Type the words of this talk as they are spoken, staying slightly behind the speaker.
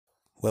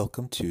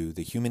Welcome to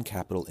the Human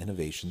Capital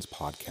Innovations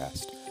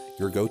Podcast,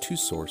 your go-to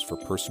source for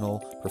personal,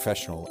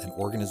 professional, and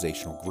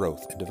organizational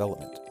growth and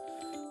development.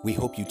 We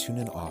hope you tune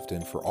in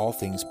often for all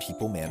things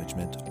people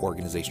management,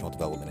 organizational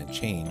development and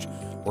change,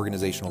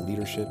 organizational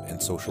leadership,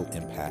 and social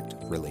impact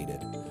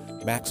related.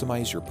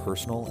 Maximize your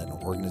personal and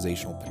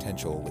organizational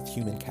potential with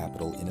Human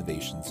Capital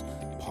Innovations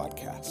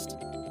Podcast.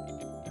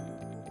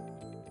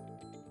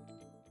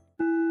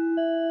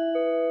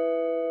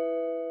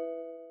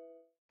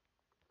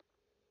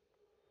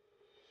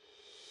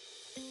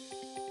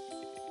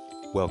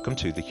 Welcome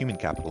to the Human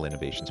Capital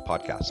Innovations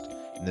Podcast.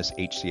 In this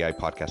HCI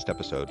podcast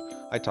episode,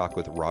 I talk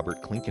with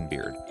Robert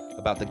Clinkenbeard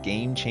about the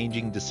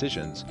game-changing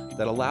decisions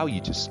that allow you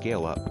to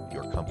scale up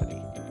your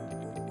company.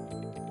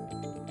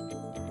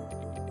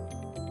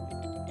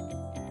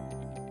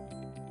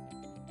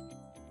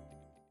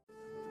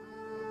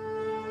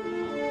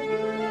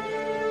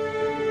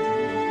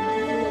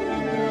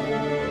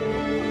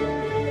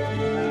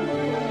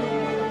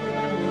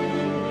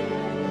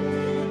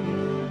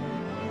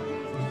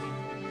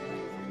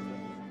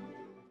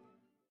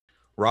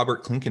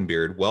 Robert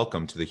Clinkenbeard,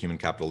 welcome to the Human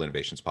Capital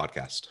Innovations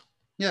Podcast.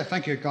 Yeah,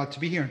 thank you. Glad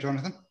to be here,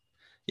 Jonathan.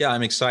 Yeah,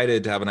 I'm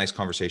excited to have a nice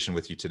conversation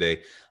with you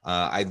today.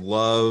 I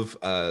love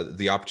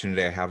the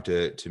opportunity I have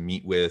to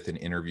meet with and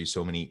interview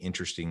so many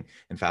interesting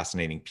and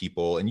fascinating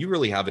people. And you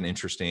really have an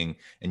interesting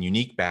and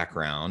unique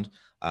background.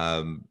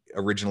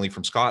 Originally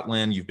from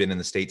Scotland, you've been in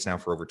the States now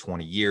for over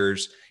 20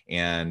 years,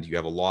 and you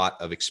have a lot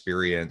of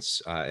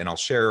experience. And I'll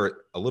share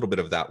a little bit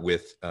of that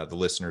with the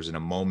listeners in a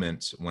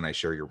moment when I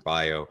share your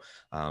bio,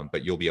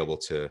 but you'll be able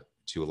to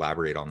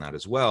elaborate on that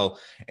as well.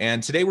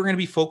 And today we're going to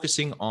be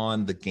focusing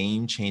on the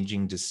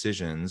game-changing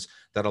decisions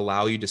that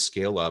allow you to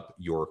scale up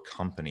your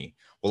company.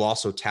 We'll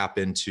also tap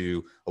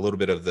into a little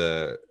bit of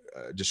the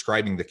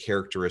describing the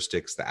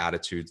characteristics, the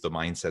attitudes, the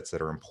mindsets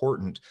that are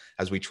important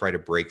as we try to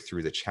break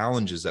through the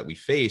challenges that we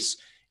face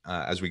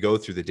as we go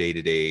through the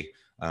day-to-day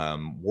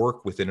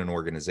work within an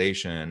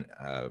organization,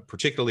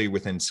 particularly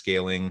within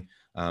scaling,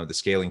 the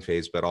scaling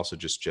phase, but also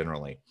just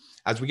generally.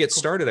 As we get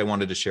started, I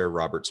wanted to share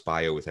Robert's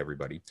bio with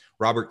everybody.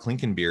 Robert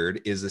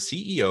Clinkenbeard is the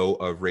CEO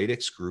of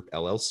Radix Group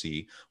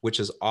LLC, which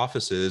has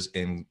offices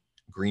in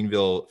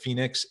Greenville,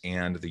 Phoenix,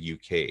 and the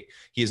UK.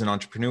 He is an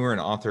entrepreneur and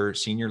author,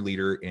 senior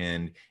leader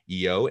in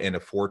EO, and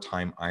a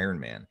four-time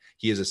Ironman.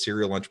 He is a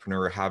serial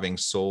entrepreneur, having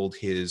sold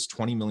his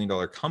 $20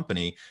 million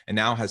company and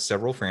now has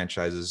several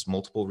franchises,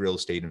 multiple real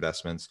estate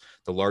investments,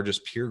 the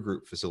largest peer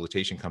group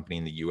facilitation company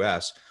in the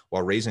US,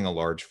 while raising a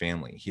large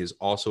family. He is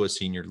also a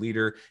senior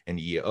leader in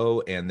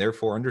EO and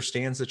therefore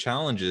understands the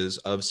challenges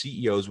of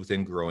CEOs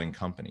within growing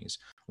companies.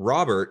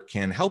 Robert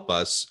can help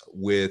us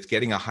with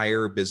getting a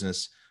higher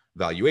business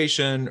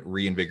valuation,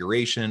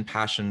 reinvigoration,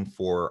 passion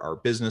for our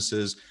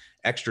businesses,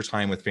 extra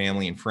time with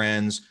family and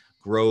friends,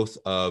 growth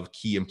of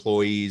key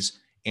employees,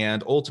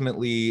 and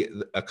ultimately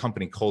a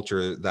company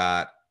culture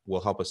that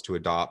will help us to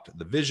adopt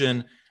the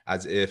vision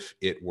as if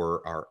it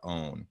were our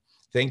own.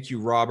 Thank you,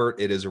 Robert.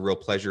 It is a real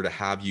pleasure to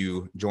have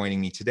you joining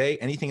me today.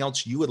 Anything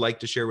else you would like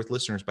to share with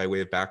listeners by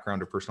way of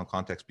background or personal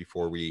context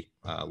before we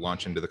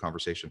launch into the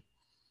conversation?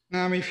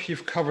 I mean,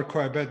 you've covered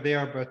quite a bit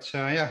there, but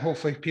yeah,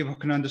 hopefully people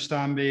can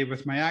understand me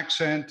with my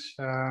accent.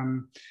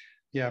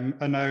 Yeah,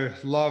 I now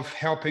love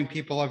helping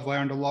people. I've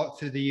learned a lot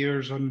through the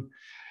years on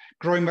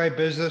growing my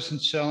business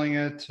and selling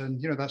it. And,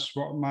 you know, that's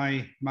what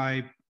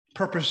my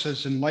purpose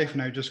is in life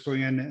now, just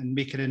going in and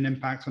making an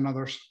impact on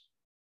others.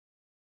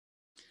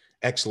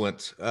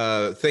 Excellent.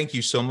 Thank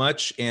you so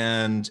much.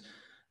 And,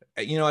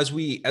 you know, as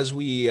we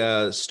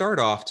start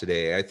off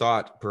today, I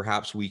thought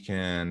perhaps we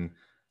can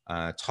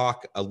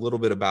talk a little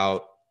bit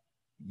about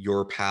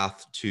your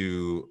path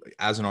to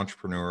as an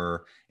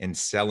entrepreneur and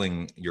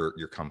selling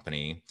your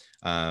company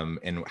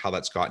and how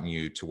that's gotten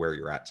you to where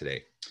you're at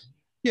today.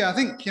 Yeah, I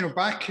think, you know,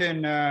 back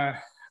in, I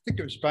think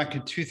it was back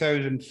in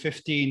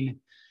 2015,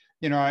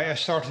 you know, I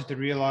started to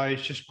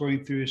realize, just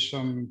going through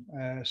some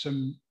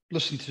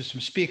listening to some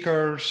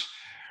speakers,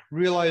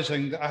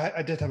 realizing that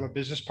I did have a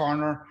business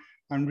partner,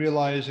 and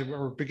realized that we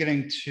were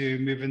beginning to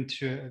move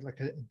into like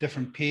a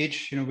different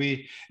page. You know,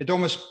 it'd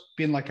almost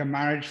been like a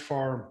marriage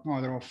for, I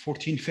don't know,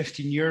 14,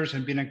 15 years,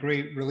 and been a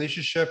great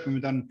relationship,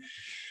 and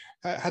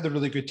had a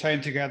really good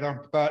time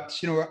together.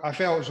 But, you know, I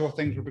felt as though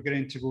things were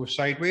beginning to go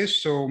sideways.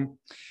 So,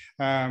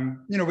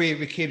 you know,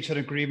 we came to an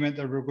agreement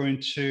that we're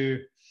going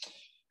to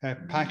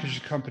package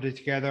the company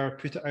together,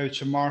 put it out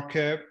to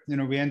market. You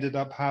know, we ended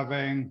up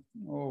having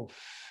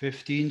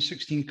 15,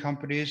 16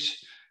 companies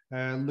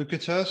look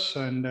at us,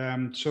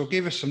 and so it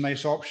gave us some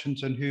nice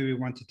options on who we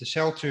wanted to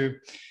sell to.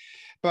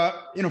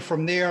 But, you know,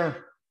 from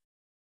there,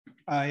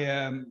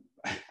 I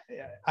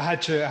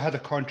had a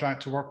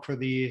contract to work for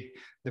the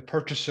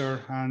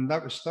purchaser, and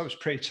that was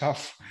pretty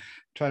tough,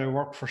 trying to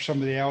work for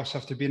somebody else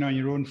after being on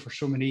your own for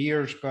so many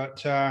years.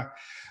 But I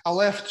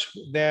left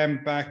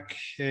them back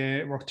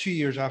 2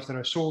 years after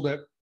I sold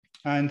it,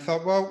 and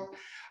thought, well,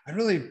 I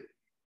really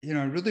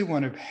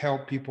want to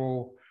help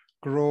people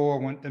grow. I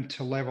want them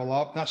to level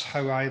up. That's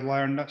how I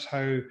learned. That's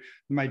how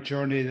my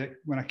journey, that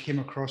when I came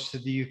across to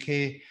the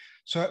UK.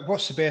 So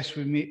what's the best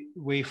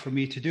way for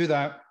me to do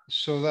that?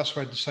 So that's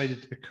why I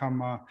decided to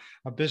become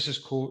a business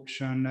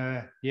coach.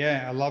 And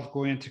yeah, I love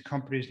going into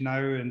companies now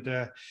and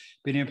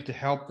being able to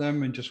help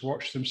them and just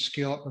watch them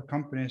scale up their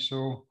company.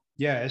 So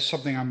yeah, it's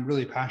something I'm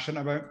really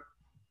passionate about.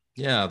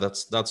 Yeah,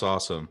 that's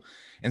awesome.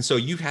 And so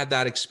you've had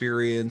that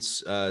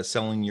experience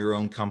selling your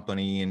own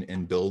company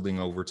and building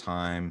over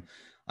time.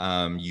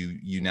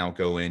 You now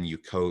go in, you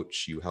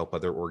coach, you help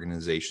other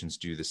organizations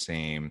do the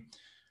same.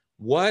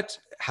 What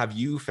have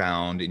you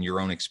found in your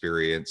own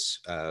experience?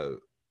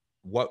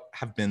 What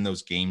have been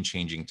those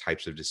game-changing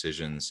types of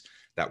decisions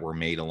that were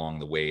made along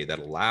the way that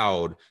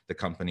allowed the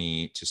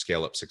company to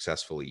scale up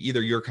successfully,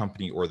 either your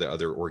company or the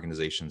other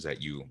organizations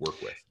that you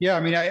work with? Yeah, I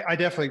mean, I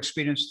definitely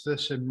experienced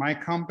this in my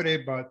company,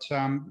 but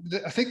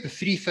I think the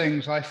three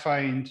things I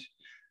find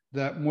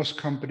that most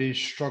companies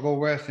struggle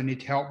with and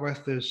need help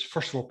with is,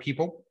 first of all,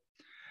 people.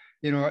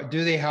 You know,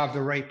 do they have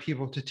the right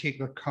people to take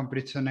their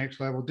company to the next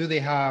level? Do they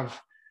have,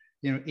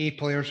 you know, A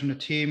players in the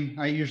team?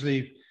 I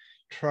usually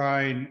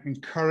try and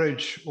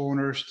encourage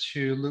owners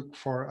to look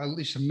for at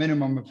least a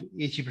minimum of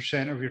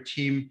 80% of your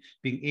team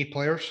being A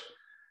players.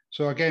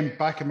 So again,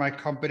 back in my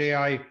company,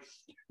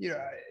 you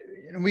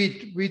know,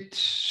 we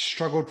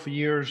struggled for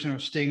years, you know,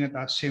 staying at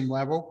that same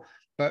level.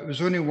 But it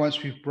was only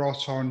once we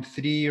brought on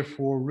 3 or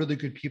 4 really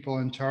good people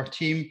into our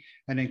team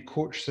and then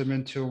coached them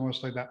into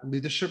almost like that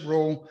leadership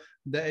role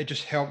that it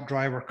just helped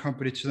drive our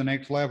company to the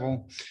next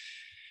level.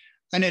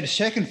 And then the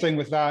second thing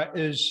with that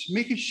is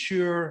making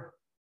sure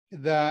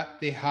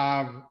that they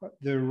have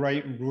the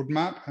right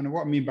roadmap. And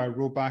what I mean by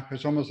roadmap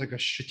is almost like a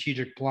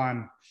strategic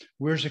plan.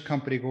 Where's the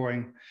company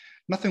going?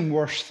 Nothing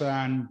worse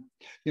than,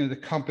 you know, the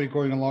company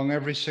going along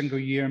every single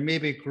year,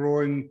 maybe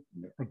growing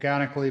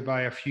organically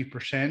by a few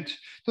percent.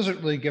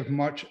 Doesn't really give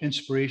much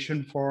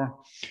inspiration for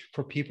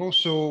people.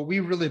 So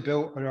we really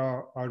built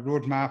our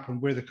roadmap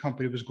on where the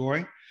company was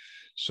going.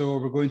 So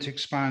we're going to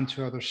expand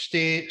to other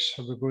states,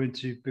 or we're going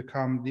to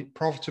become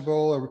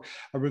profitable,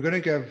 or we're going to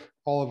give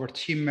all of our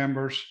team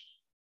members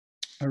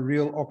a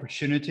real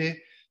opportunity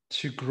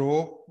to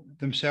grow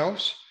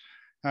themselves.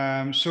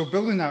 So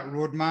building that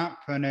roadmap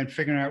and then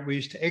figuring out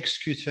ways to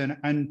execute it.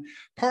 And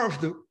part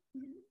of the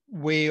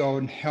way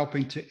on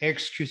helping to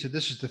execute it,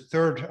 this is the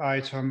third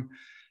item,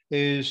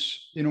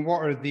 is, you know,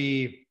 what are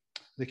the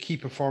key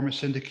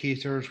performance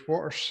indicators? What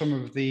are some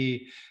of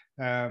the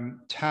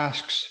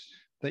tasks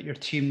that your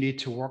team need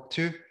to work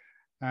to?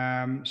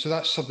 So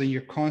that's something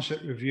you're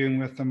constantly reviewing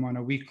with them on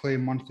a weekly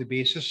and monthly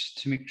basis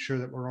to make sure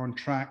that we're on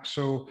track.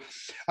 So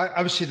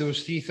I would say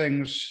those three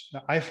things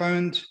that I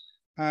found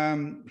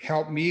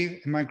helped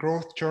me in my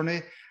growth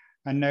journey.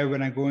 And now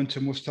when I go into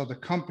most other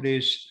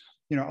companies,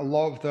 you know, a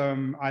lot of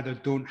them either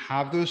don't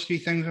have those three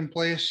things in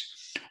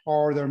place,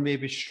 or they're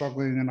maybe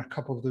struggling in a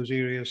couple of those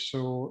areas.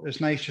 So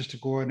it's nice just to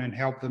go in and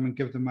help them and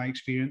give them my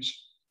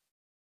experience.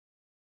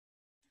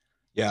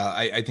 Yeah,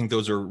 I think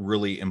those are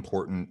really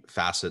important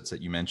facets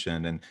that you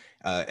mentioned. And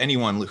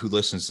anyone who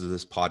listens to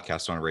this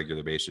podcast on a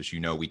regular basis, you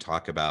know, we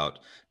talk about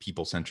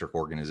people-centric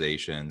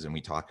organizations and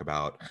we talk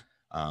about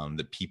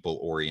the people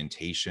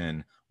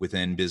orientation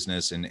within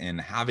business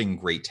and having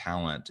great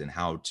talent and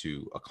how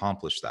to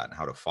accomplish that and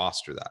how to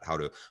foster that, how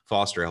to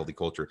foster a healthy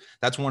culture.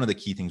 That's one of the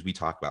key things we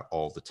talk about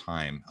all the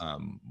time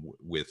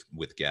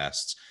with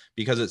guests,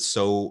 because it's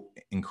so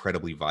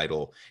incredibly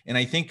vital. And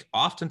I think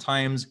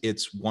oftentimes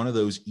it's one of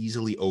those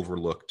easily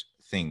overlooked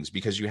things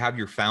because you have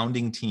your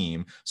founding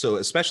team. So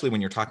especially when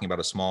you're talking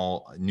about a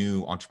small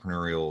new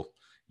entrepreneurial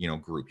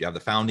group, you have the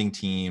founding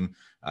team.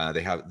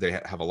 They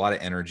have a lot of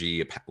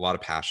energy, a lot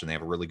of passion. They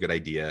have a really good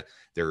idea.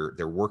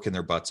 They're working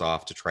their butts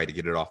off to try to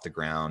get it off the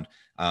ground.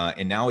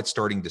 And now it's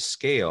starting to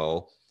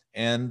scale.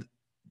 And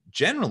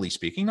generally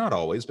speaking, not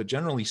always, but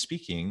generally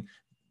speaking,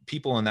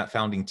 people in that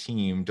founding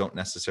team don't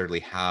necessarily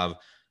have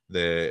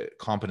the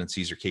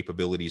competencies or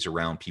capabilities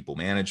around people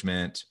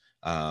management,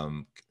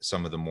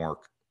 some of the more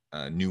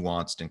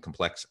nuanced and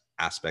complex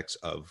aspects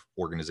of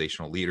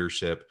organizational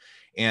leadership.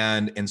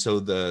 And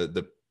so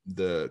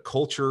the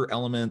culture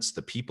elements,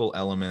 the people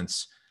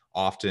elements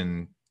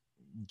often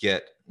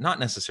get not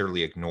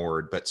necessarily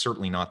ignored, but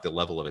certainly not the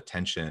level of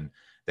attention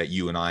that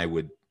you and I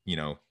would,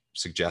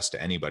 suggest to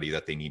anybody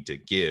that they need to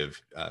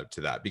give to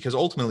that, because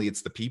ultimately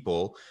it's the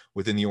people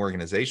within the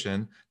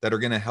organization that are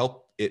going to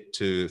help it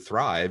to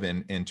thrive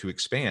and to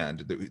expand.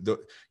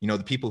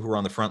 The people who are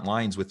on the front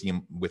lines with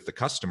the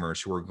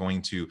customers, who are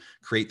going to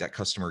create that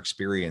customer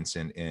experience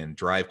and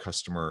drive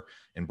customer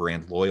and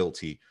brand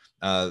loyalty.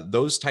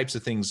 Those types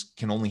of things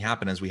can only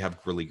happen as we have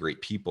really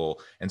great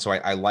people. And so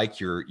I like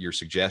your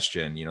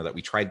suggestion, that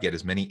we try to get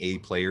as many A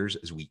players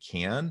as we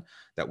can,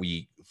 that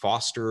we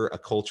foster a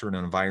culture and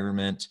an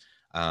environment,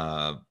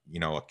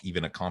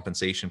 even a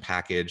compensation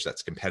package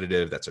that's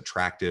competitive, that's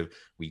attractive.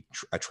 We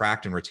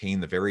attract and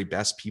retain the very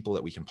best people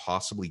that we can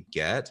possibly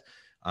get,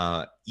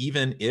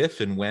 even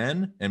if and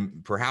when,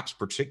 and perhaps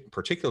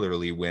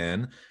particularly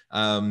when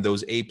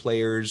those A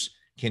players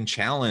can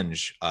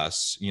challenge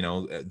us,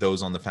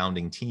 those on the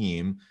founding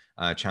team,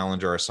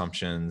 challenge our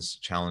assumptions,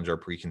 challenge our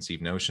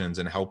preconceived notions,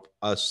 and help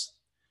us,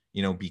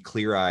 be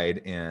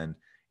clear-eyed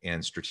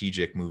and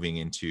strategic moving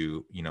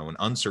into, an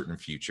uncertain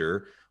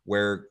future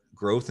where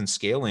growth and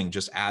scaling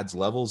just adds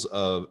levels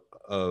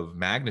of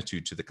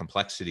magnitude to the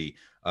complexity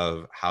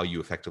of how you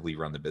effectively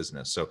run the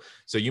business.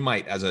 So you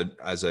might, as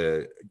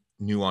a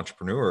new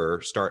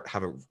entrepreneur,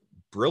 have a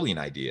brilliant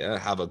idea,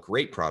 have a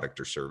great product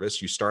or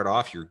service. You start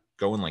off, you're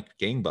going like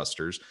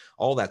gangbusters.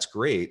 All that's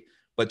great.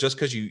 But just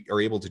because you are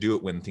able to do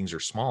it when things are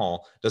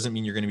small doesn't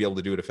mean you're going to be able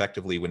to do it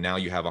effectively when now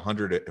you have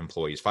 100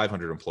 employees,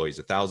 500 employees,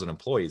 1,000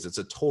 employees. It's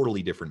a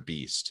totally different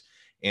beast.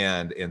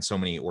 And so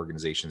many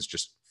organizations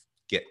just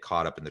get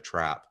caught up in the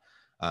trap.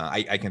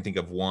 I can think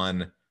of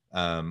one.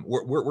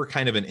 We're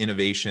kind of an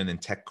innovation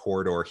and tech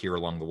corridor here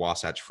along the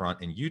Wasatch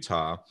Front in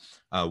Utah,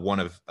 one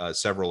of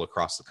several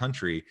across the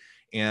country.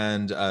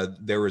 And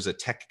there was a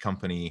tech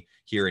company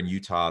here in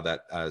Utah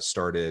that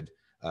started,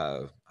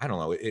 I don't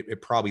know,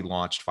 it probably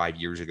launched 5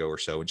 years ago or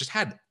so, and just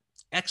had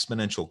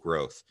exponential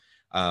growth.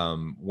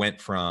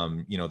 Went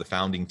from, the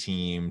founding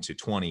team to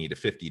 20 to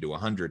 50 to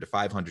 100 to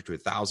 500 to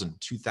 1,000 to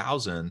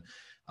 2,000.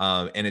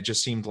 And it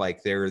just seemed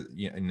like they're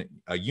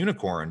a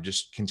unicorn,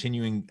 just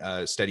continuing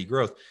steady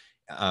growth,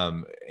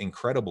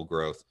 incredible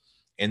growth.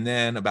 And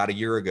then about a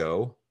year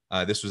ago,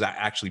 this was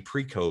actually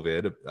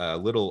pre-COVID, a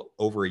little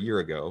over a year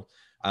ago,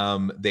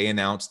 they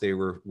announced they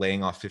were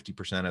laying off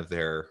 50% of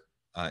their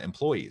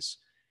employees.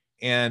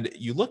 And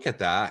you look at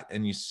that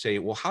and you say,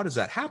 well, how does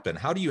that happen?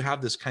 How do you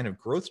have this kind of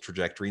growth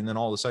trajectory and then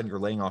all of a sudden you're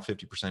laying off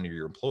 50% of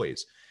your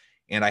employees?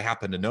 And I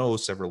happen to know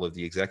several of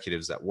the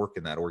executives that work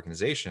in that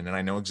organization, and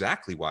I know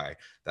exactly why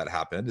that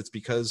happened. It's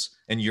because,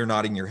 and you're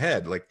nodding your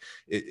head, like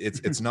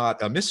it's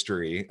not a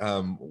mystery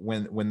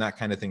when that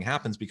kind of thing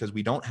happens, because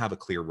we don't have a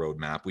clear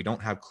roadmap, we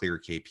don't have clear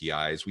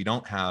KPIs, we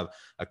don't have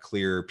a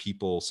clear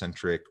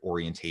people-centric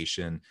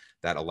orientation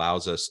that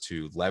allows us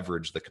to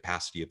leverage the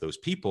capacity of those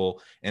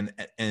people, and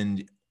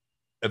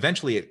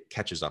eventually it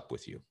catches up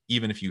with you,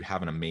 even if you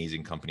have an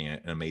amazing company,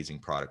 an amazing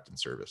product and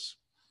service.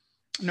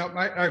 No,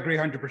 I agree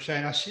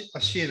 100%. I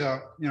see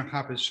that,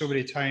 happen so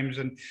many times.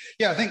 And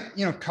yeah, I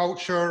think,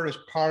 culture is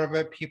part of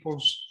it,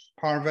 people's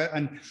part of it.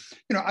 And,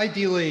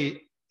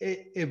 ideally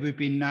it would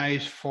be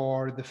nice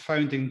for the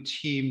founding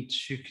team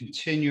to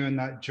continue in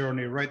that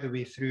journey right the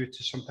way through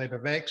to some type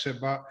of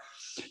exit. But,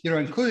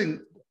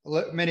 including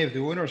many of the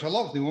owners, a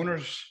lot of the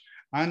owners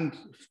and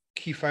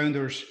key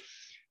founders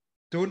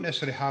don't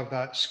necessarily have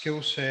that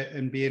skill set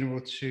in being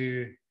able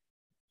to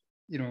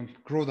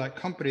grow that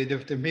company.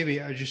 They've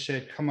maybe, as you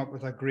said, come up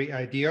with a great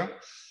idea,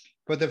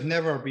 but they've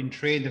never been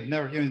trained. They've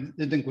never,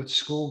 they didn't go to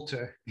school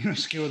to,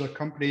 scale their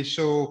company.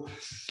 So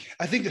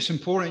I think it's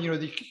important,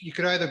 you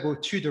could either go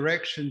two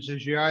directions,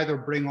 as you either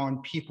bring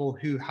on people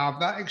who have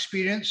that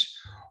experience,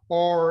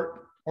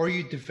 or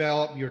you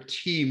develop your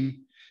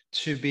team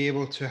to be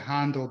able to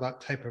handle that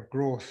type of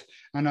growth.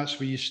 And that's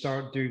where you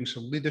start doing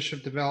some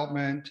leadership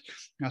development.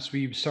 That's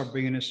where you start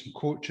bringing in some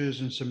coaches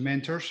and some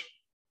mentors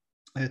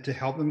to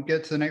help them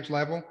get to the next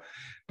level.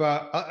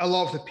 But a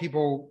lot of the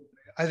people,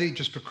 I think,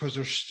 just because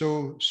they're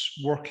still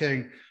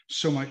working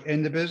so much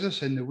in the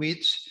business, in the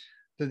weeds,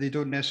 that they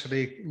don't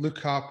necessarily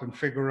look up and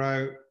figure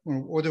out,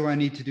 what do I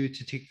need to do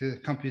to take the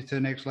company to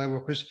the next level?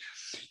 Because,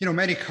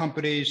 many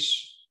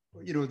companies,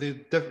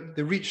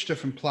 they reach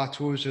different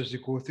plateaus as they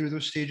go through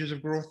those stages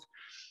of growth.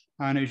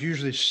 And it's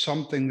usually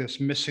something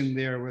that's missing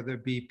there, whether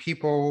it be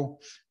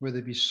people, whether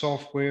it be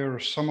software, or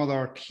some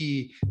other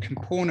key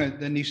component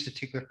that needs to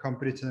take their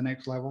company to the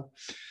next level.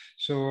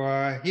 So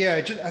I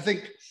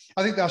think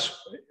that's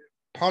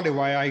partly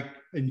why I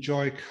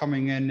enjoy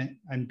coming in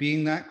and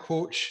being that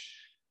coach,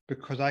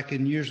 because I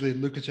can usually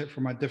look at it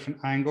from a different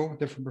angle,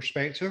 different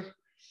perspective,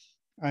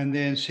 and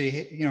then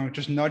say,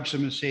 just nudge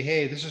them and say,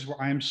 hey, this is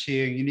what I'm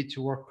seeing. You need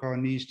to work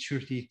on these 2 or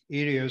 3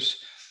 areas,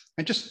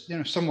 and just,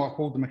 somewhat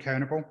hold them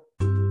accountable.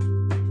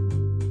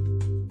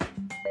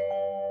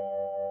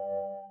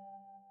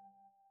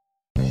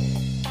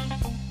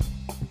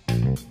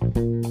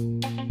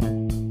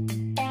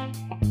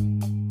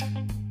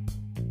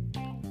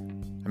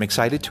 I'm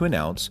excited to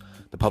announce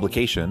the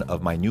publication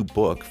of my new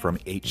book from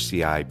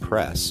HCI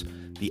Press,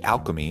 The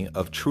Alchemy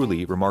of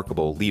Truly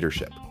Remarkable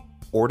Leadership: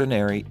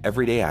 Ordinary,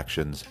 Everyday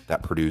Actions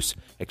that Produce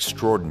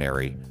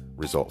Extraordinary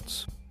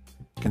Results.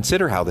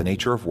 Consider how the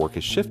nature of work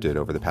has shifted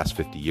over the past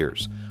 50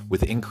 years.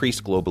 With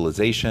increased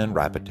globalization,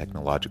 rapid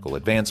technological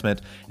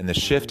advancement, and the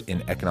shift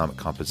in economic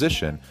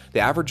composition, the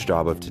average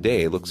job of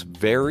today looks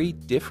very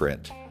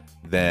different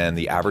than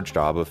the average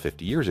job of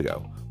 50 years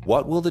ago.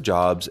 What will the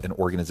jobs and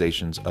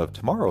organizations of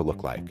tomorrow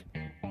look like?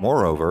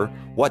 Moreover,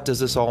 what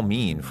does this all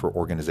mean for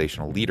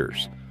organizational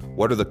leaders?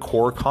 What are the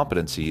core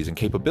competencies and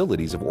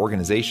capabilities of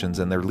organizations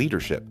and their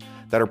leadership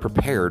that are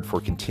prepared for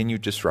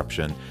continued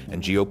disruption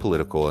and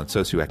geopolitical and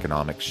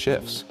socioeconomic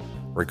shifts?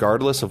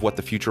 Regardless of what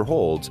the future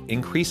holds,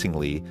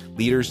 increasingly,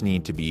 leaders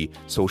need to be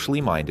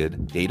socially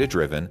minded,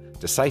 data-driven,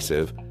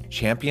 decisive,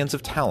 champions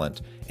of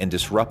talent, and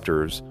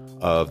disruptors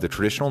of the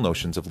traditional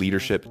notions of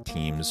leadership,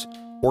 teams,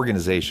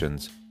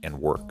 organizations, and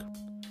work.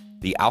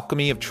 The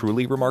Alchemy of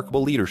Truly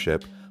Remarkable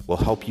Leadership will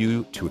help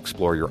you to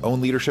explore your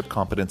own leadership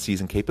competencies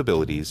and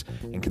capabilities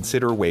and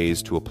consider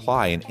ways to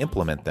apply and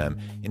implement them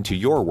into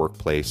your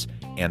workplace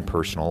and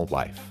personal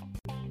life.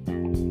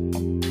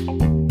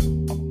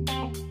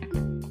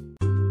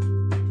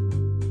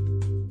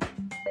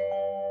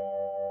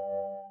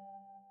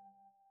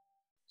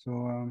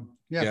 So,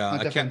 I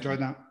definitely enjoyed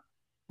that.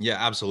 Yeah,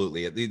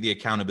 absolutely. The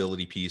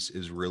accountability piece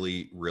is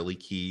really, really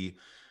key.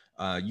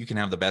 You can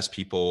have the best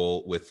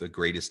people with the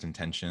greatest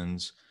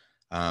intentions,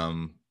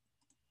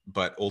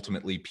 but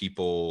ultimately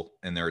people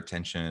and their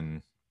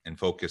attention and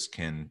focus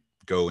can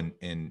go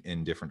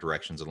in different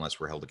directions unless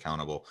we're held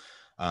accountable.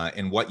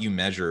 And what you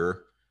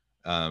measure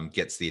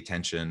gets the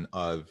attention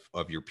of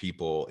your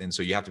people. And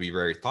so you have to be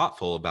very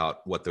thoughtful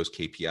about what those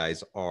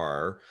KPIs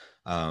are.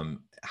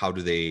 How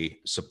do they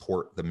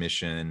support the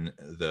mission,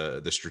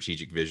 the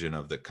strategic vision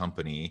of the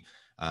company?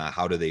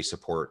 How do they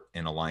support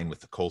and align with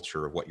the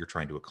culture of what you're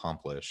trying to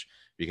accomplish?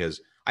 Because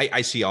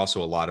I see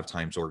also a lot of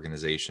times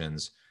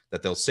organizations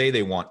that they'll say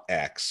they want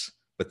X,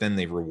 but then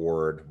they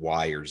reward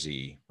Y or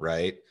Z,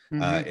 right?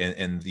 Mm-hmm.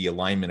 And the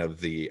alignment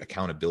of the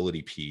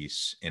accountability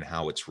piece and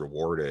how it's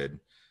rewarded,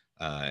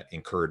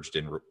 encouraged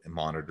and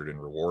monitored and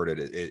rewarded,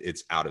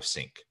 it's out of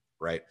sync,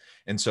 right?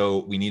 And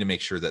so we need to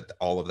make sure that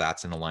all of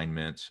that's in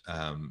alignment,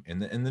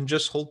 and then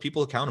just hold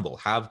people accountable.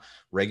 Have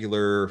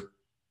regular,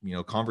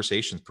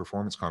 conversations,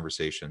 performance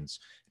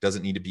conversations. It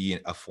doesn't need to be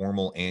a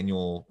formal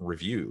annual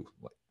review.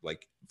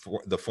 Like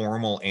the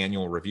formal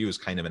annual review is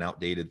kind of an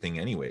outdated thing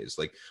anyways.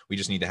 Like we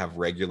just need to have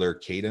regular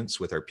cadence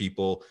with our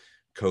people,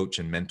 coach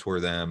and mentor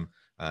them,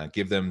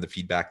 give them the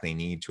feedback they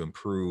need to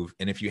improve.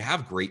 And if you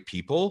have great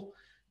people,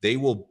 they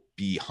will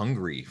be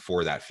hungry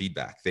for that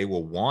feedback. They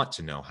will want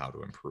to know how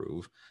to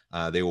improve.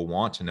 They will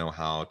want to know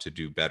how to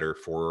do better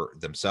for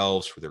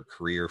themselves, for their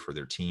career, for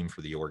their team,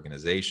 for the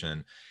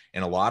organization.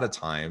 And a lot of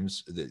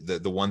times,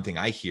 the one thing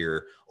I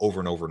hear over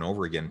and over and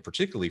over again,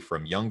 particularly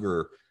from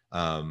younger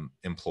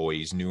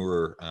employees,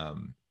 newer,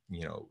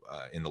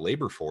 in the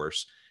labor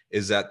force,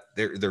 is that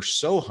they're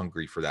so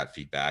hungry for that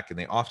feedback, and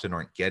they often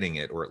aren't getting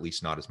it, or at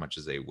least not as much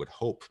as they would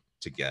hope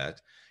to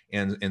get.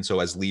 And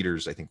so as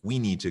leaders, I think we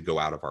need to go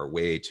out of our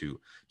way to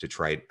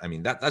try. I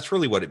mean, that's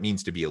really what it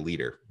means to be a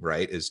leader,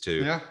 right? Is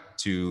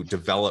to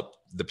develop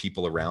the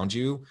people around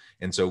you.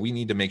 And so we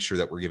need to make sure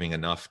that we're giving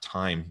enough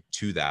time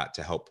to that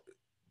to help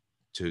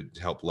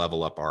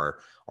level up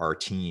our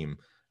team.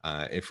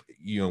 If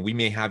we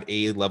may have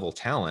A-level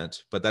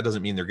talent, but that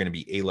doesn't mean they're going to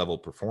be A-level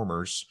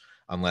performers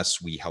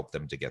unless we help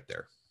them to get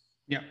there.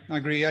 Yeah, I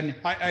agree. And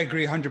I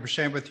agree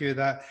 100% with you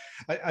that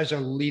as a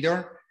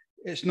leader,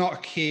 it's not a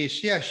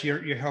case, yes,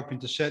 you're helping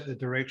to set the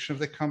direction of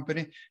the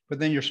company, but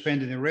then you're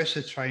spending the rest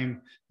of the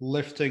time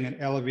lifting and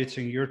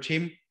elevating your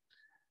team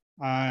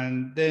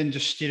and then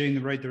just steering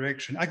the right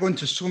direction. I go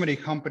into so many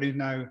companies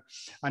now,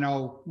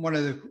 and one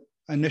of the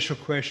initial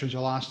questions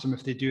I'll ask them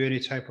if they do any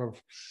type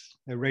of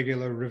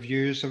regular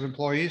reviews of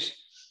employees.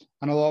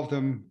 And a lot of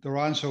them, their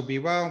answer will be,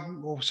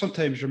 well,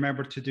 sometimes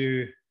remember to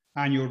do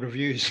annual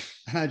reviews.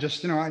 And I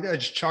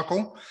just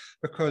chuckle,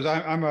 because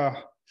I'm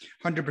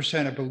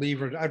 100% a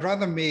believer. I'd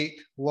rather make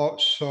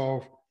lots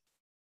of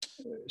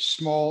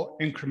small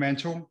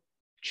incremental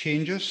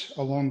changes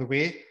along the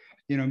way,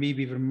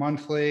 maybe even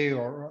monthly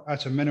or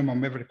at a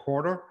minimum every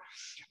quarter,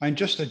 and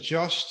just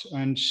adjust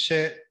and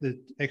set the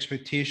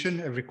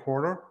expectation every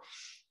quarter.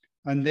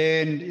 And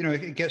then,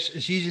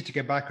 it's easy to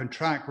get back on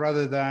track,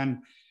 rather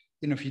than,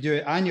 if you do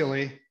it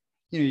annually,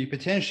 you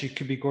potentially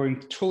could be going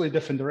totally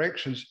different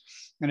directions,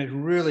 and it's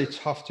really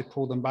tough to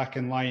pull them back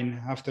in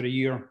line after a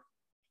year.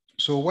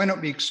 So why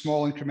not make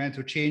small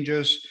incremental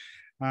changes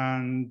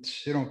and,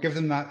 give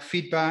them that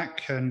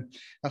feedback? And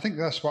I think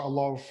that's what a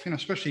lot of,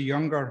 especially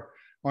younger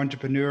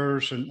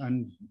entrepreneurs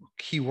and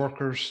key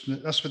workers,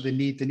 that's what they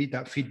need. They need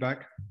that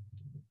feedback.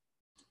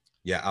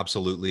 Yeah,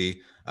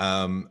 absolutely.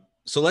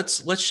 So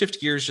let's shift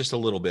gears just a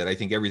little bit. I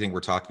think everything we're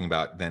talking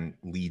about then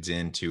leads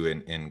into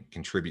and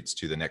contributes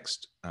to the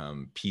next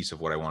piece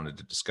of what I wanted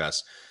to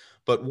discuss.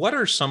 But what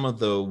are some of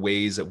the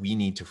ways that we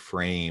need to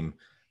frame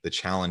the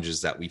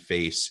challenges that we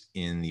face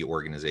in the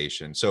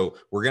organization? So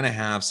we're going to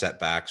have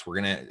setbacks.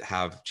 We're going to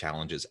have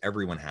challenges.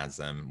 Everyone has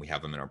them. We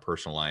have them in our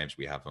personal lives.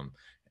 We have them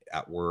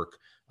at work.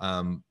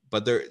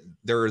 But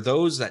there are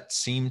those that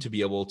seem to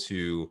be able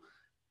to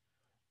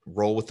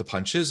roll with the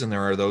punches, and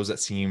there are those that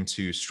seem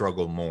to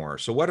struggle more.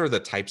 So what are the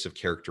types of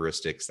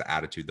characteristics, the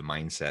attitude, the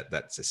mindset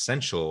that's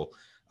essential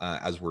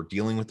as we're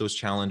dealing with those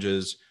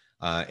challenges,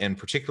 and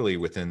particularly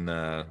within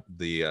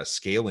the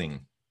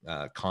scaling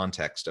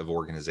context of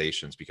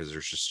organizations, because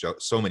there's just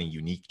so many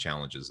unique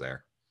challenges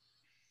there?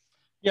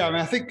 Yeah, I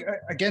mean, I think,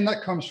 again,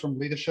 that comes from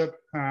leadership.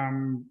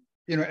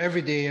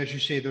 Every day, as you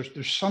say,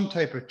 there's some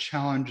type of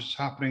challenges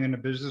happening in the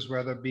business,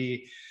 whether it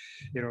be,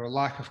 a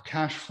lack of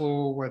cash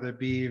flow, whether it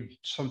be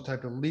some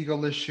type of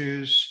legal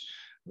issues,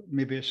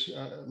 maybe it's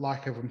a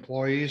lack of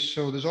employees.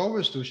 So there's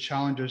always those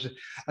challenges.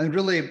 And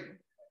really,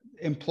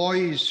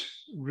 employees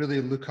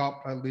really look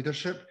up at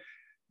leadership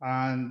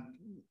and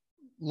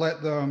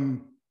let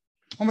them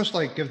almost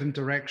like give them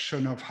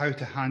direction of how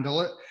to handle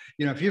it.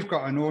 If you've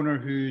got an owner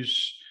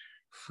who's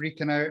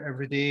freaking out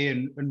every day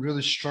and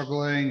really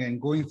struggling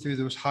and going through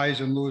those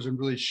highs and lows and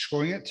really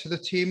showing it to the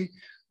team,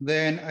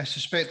 then I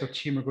suspect their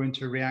team are going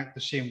to react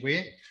the same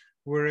way.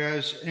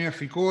 Whereas if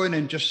we go in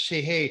and just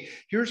say, hey,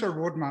 here's our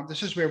roadmap,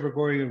 this is where we're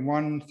going in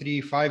 1,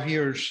 3, 5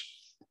 years,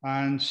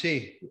 and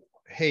say,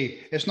 hey,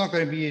 it's not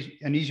going to be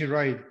an easy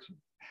ride.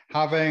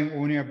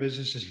 Owning a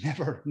business is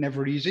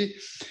never easy.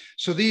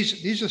 So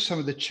these are some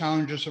of the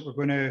challenges that we're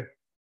going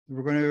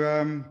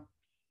to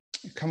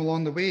come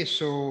along the way.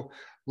 So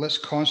let's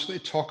constantly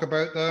talk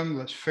about them.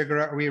 Let's figure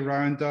out a way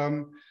around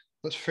them.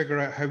 Let's figure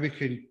out how we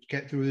can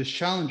get through these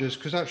challenges,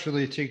 because that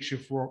really takes you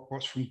for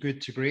what's from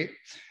good to great,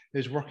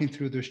 is working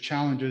through those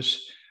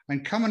challenges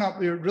and coming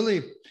up. You're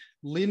really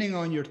leaning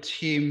on your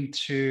team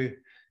to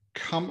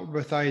come up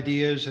with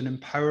ideas and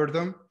empower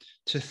them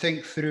to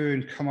think through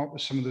and come up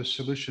with some of those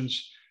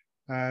solutions.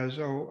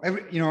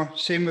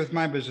 Same with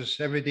my business.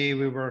 Every day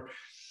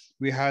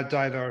we had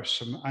either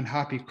some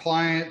unhappy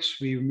clients.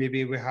 I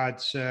remember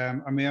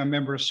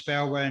a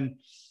spell when,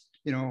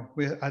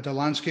 we had a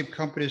landscape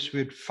company, so we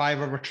had 5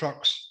 of our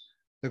trucks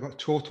that got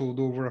totaled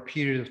over a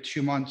period of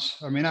 2 months.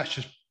 I mean, that's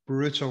just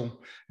brutal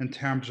in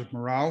terms of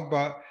morale.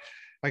 But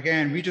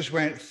again, we just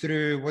went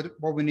through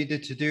what we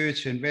needed to do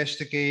to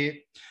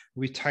investigate.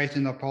 We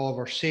tightened up all of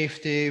our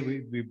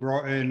safety. We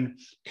brought in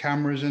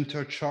cameras into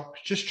our trucks,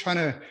 just trying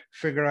to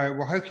figure out,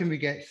 well, how can we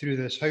get through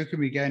this? How can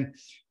we, again,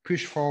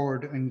 push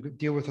forward and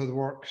deal with other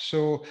work?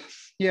 So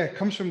yeah, it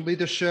comes from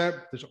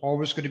leadership. There's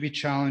always going to be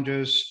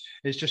challenges.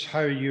 It's just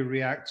how you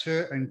react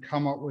to it and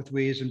come up with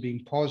ways and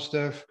being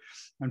positive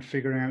and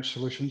figuring out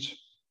solutions.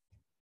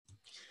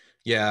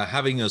 Yeah,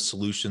 having a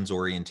solutions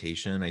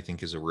orientation, I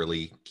think, is a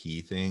really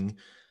key thing.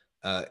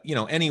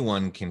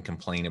 Anyone can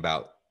complain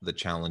about the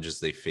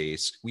challenges they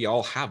face. We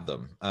all have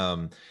them.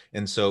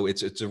 And so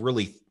it's a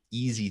really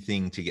easy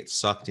thing to get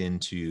sucked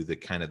into the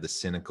kind of the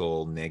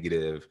cynical,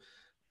 negative,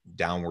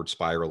 downward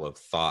spiral of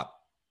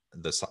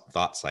the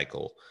thought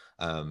cycle.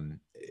 And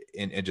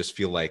just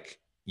feel like,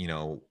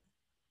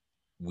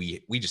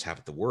 we just have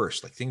it the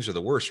worst, like things are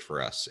the worst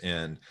for us.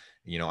 And,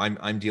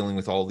 I'm dealing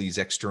with all these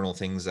external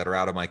things that are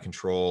out of my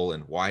control.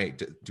 And why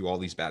do all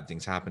these bad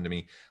things happen to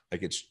me?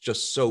 Like, it's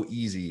just so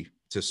easy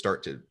to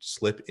start to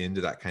slip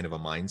into that kind of a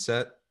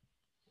mindset.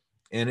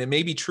 And it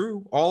may be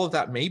true. All of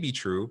that may be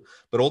true,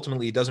 but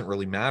ultimately it doesn't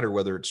really matter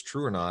whether it's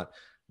true or not.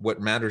 What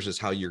matters is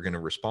how you're going to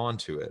respond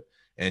to it.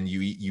 And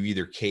you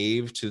either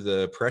cave to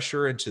the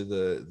pressure and to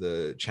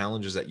the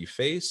challenges that you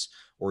face,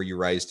 or you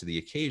rise to the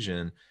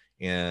occasion.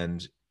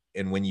 And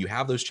when you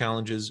have those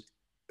challenges,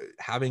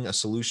 having a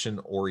solution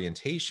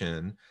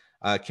orientation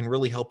can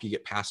really help you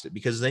get past it,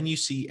 because then you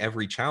see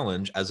every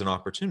challenge as an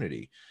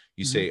opportunity.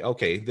 You say,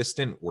 okay, this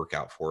didn't work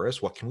out for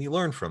us. What can we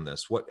learn from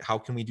this? How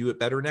can we do it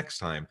better next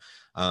time?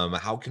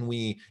 How can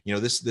we,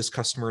 this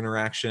customer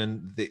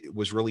interaction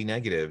was really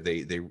negative.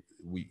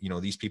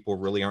 These people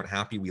really aren't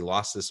happy. We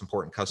lost this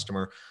important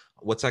customer.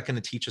 What's that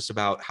going to teach us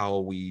about how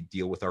we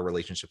deal with our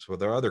relationships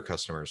with our other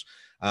customers?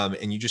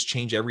 And you just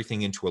change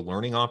everything into a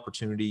learning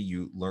opportunity.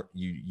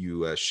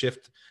 You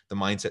shift the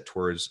mindset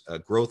towards a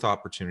growth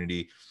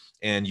opportunity,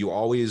 and you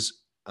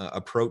always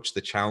approach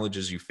the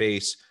challenges you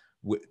face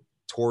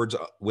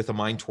with a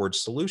mind towards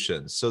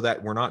solutions, so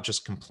that we're not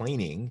just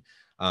complaining.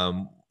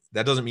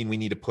 That doesn't mean we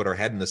need to put our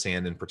head in the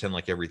sand and pretend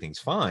like everything's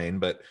fine,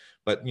 but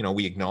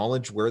we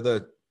acknowledge where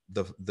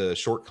the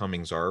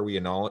shortcomings are. We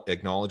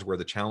acknowledge where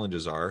the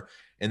challenges are,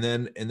 and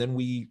then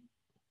we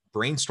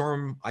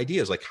brainstorm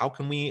ideas like, how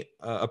can we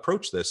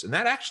approach this? And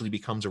that actually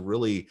becomes a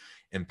really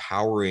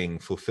empowering,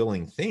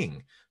 fulfilling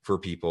thing for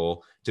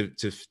people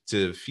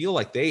to feel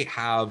like they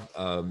have.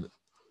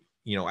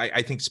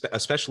 I think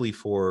especially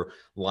for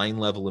line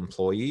level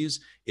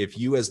employees, if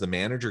you as the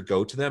manager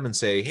go to them and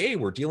say, hey,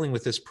 we're dealing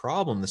with this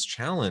problem, this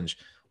challenge,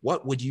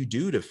 what would you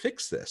do to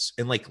fix this?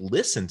 And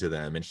listen to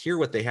them and hear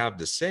what they have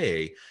to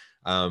say.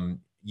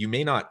 You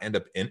may not end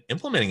up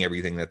implementing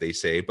everything that they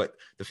say, but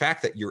the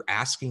fact that you're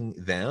asking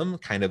them,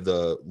 kind of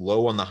the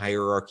low on the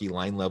hierarchy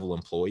line level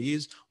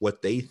employees,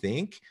 what they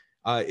think,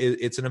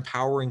 it's an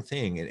empowering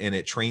thing, and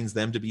it trains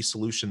them to be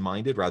solution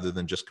minded rather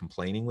than just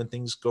complaining when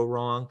things go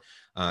wrong.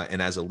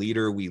 And as a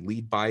leader, we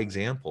lead by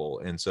example.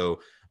 And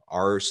so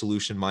our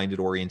solution minded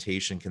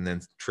orientation can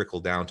then trickle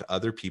down to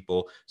other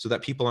people, so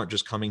that people aren't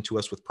just coming to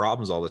us with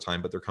problems all the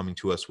time, but they're coming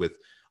to us with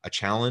a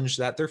challenge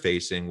that they're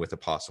facing with a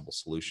possible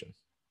solution.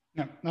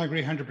 Yeah, I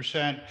agree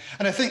 100%.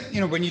 And I think,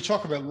 when you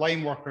talk about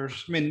line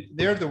workers, I mean,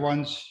 they're the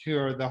ones who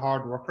are the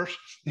hard workers.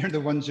 They're the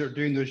ones that are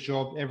doing those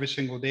jobs every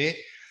single day.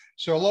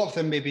 So a lot of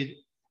them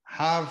maybe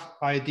have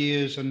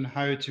ideas on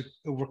how to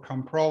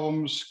overcome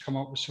problems, come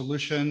up with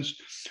solutions,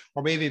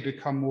 or maybe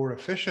become more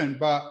efficient.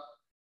 But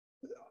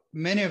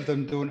many of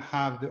them don't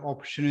have the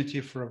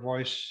opportunity for a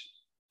voice,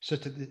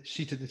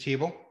 seat at the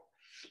table.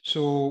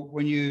 So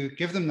when you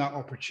give them that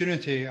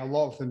opportunity, a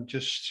lot of them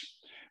just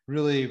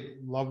really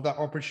love that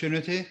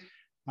opportunity.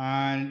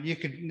 And you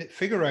could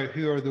figure out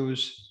who are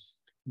those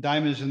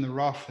diamonds in the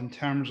rough in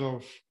terms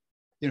of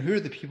who are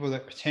the people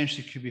that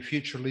potentially could be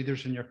future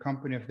leaders in your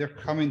company if they're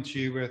coming to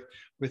you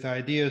with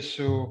ideas.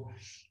 So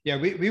yeah,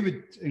 we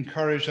would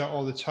encourage that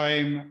all the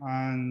time.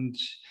 And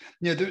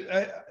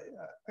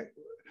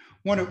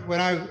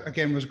when I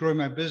again was growing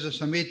my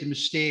business, I made the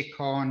mistake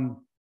on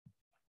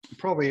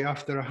probably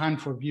after a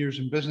handful of years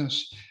in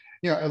business.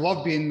 I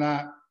love being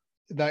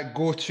that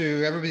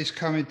go-to. Everybody's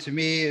coming to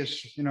me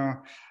as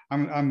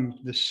I'm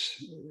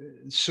this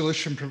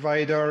solution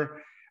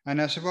provider,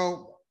 and I said,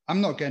 well,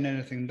 I'm not getting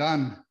anything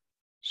done.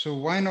 So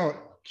why not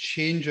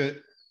change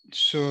it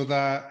so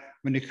that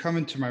when they come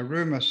into my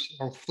room,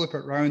 I'll flip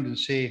it around and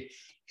say,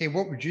 hey,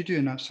 what would you do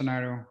in that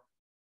scenario?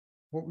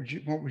 What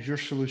would your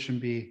solution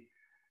be?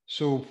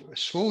 So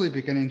slowly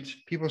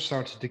people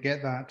started to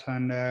get that.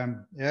 And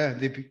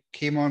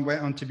they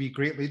went on to be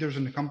great leaders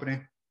in the company.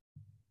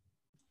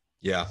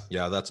 Yeah,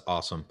 that's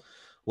awesome.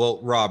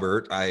 Well,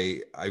 Robert,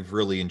 I've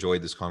really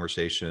enjoyed this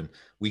conversation.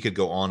 We could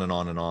go on and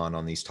on and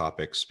on these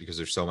topics because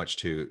there's so much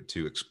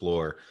to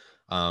explore.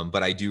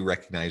 But I do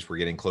recognize we're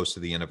getting close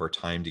to the end of our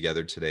time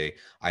together today.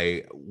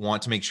 I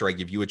want to make sure I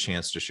give you a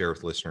chance to share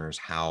with listeners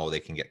how they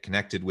can get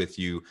connected with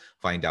you,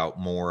 find out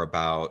more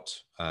about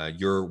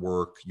your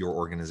work, your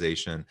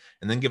organization,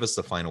 and then give us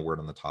the final word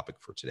on the topic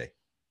for today.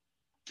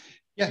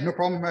 Yeah, no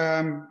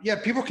problem.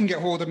 People can get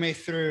hold of me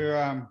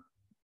through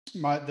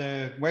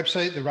the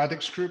website, the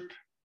Radix Group,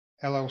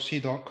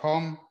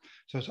 LLC.com.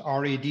 So it's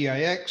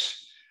RADIX.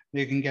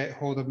 You can get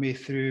hold of me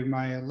through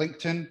my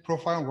LinkedIn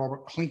profile,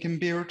 Robert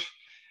Clinkenbeard.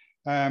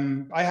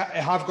 I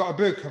have got a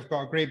book. I've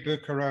got a great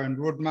book around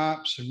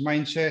roadmaps and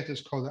mindset.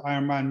 It's called the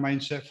Ironman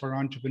Mindset for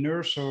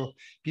Entrepreneurs. So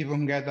people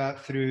can get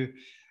that through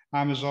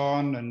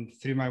Amazon and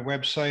through my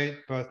website.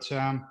 But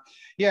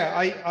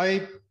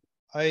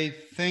I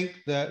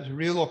think that there's a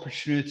real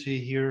opportunity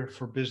here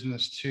for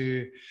business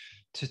to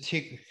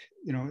take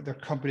their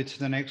company to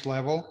the next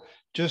level.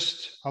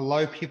 Just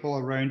allow people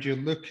around you.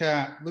 Look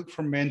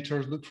for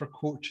mentors, look for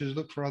coaches,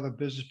 look for other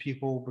business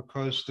people,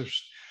 because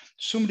there's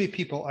so many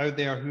people out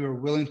there who are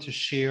willing to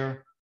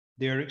share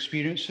their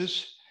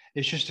experiences.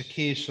 It's just a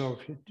case of,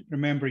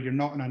 remember, you're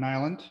not on an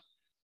island.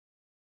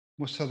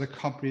 Most other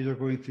companies are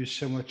going through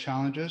similar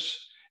challenges.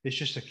 It's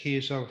just a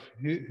case of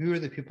who are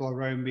the people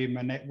around me in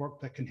my network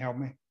that can help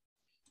me.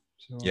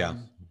 So,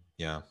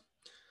 yeah.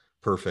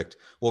 Perfect.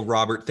 Well,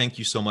 Robert, thank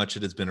you so much.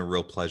 It has been a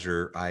real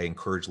pleasure. I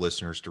encourage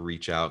listeners to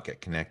reach out, get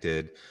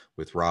connected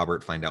with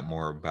Robert, find out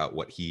more about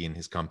what he and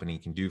his company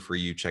can do for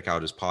you. Check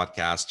out his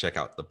podcast, check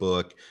out the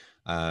book.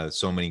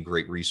 So many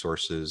great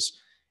resources.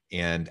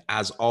 And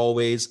as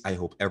always, I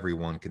hope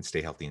everyone can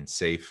stay healthy and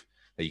safe,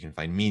 that you can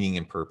find meaning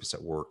and purpose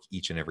at work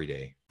each and every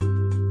day.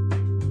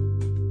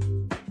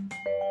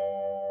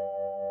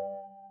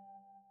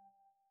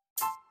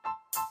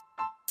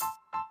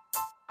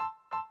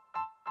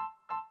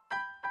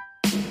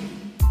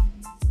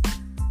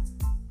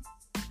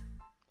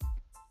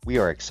 We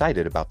are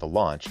excited about the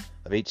launch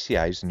of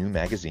HCI's new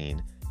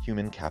magazine,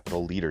 Human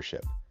Capital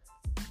Leadership.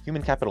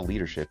 Human Capital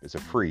Leadership is a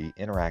free,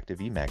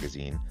 interactive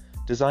e-magazine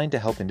designed to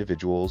help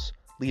individuals,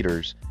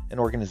 leaders, and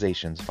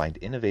organizations find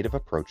innovative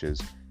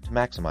approaches to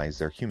maximize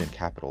their human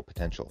capital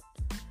potential.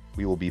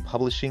 We will be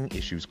publishing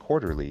issues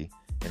quarterly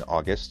in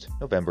August,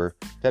 November,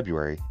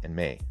 February, and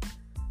May.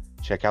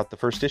 Check out the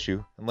first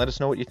issue and let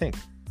us know what you think.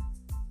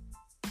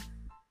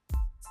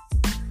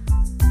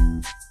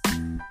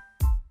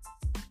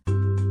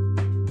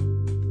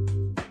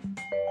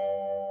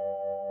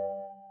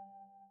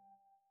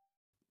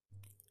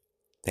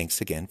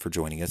 Thanks again for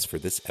joining us for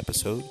this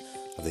episode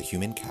of the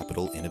Human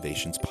Capital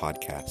Innovations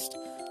Podcast.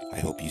 I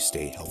hope you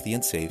stay healthy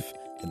and safe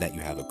and that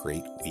you have a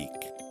great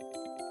week.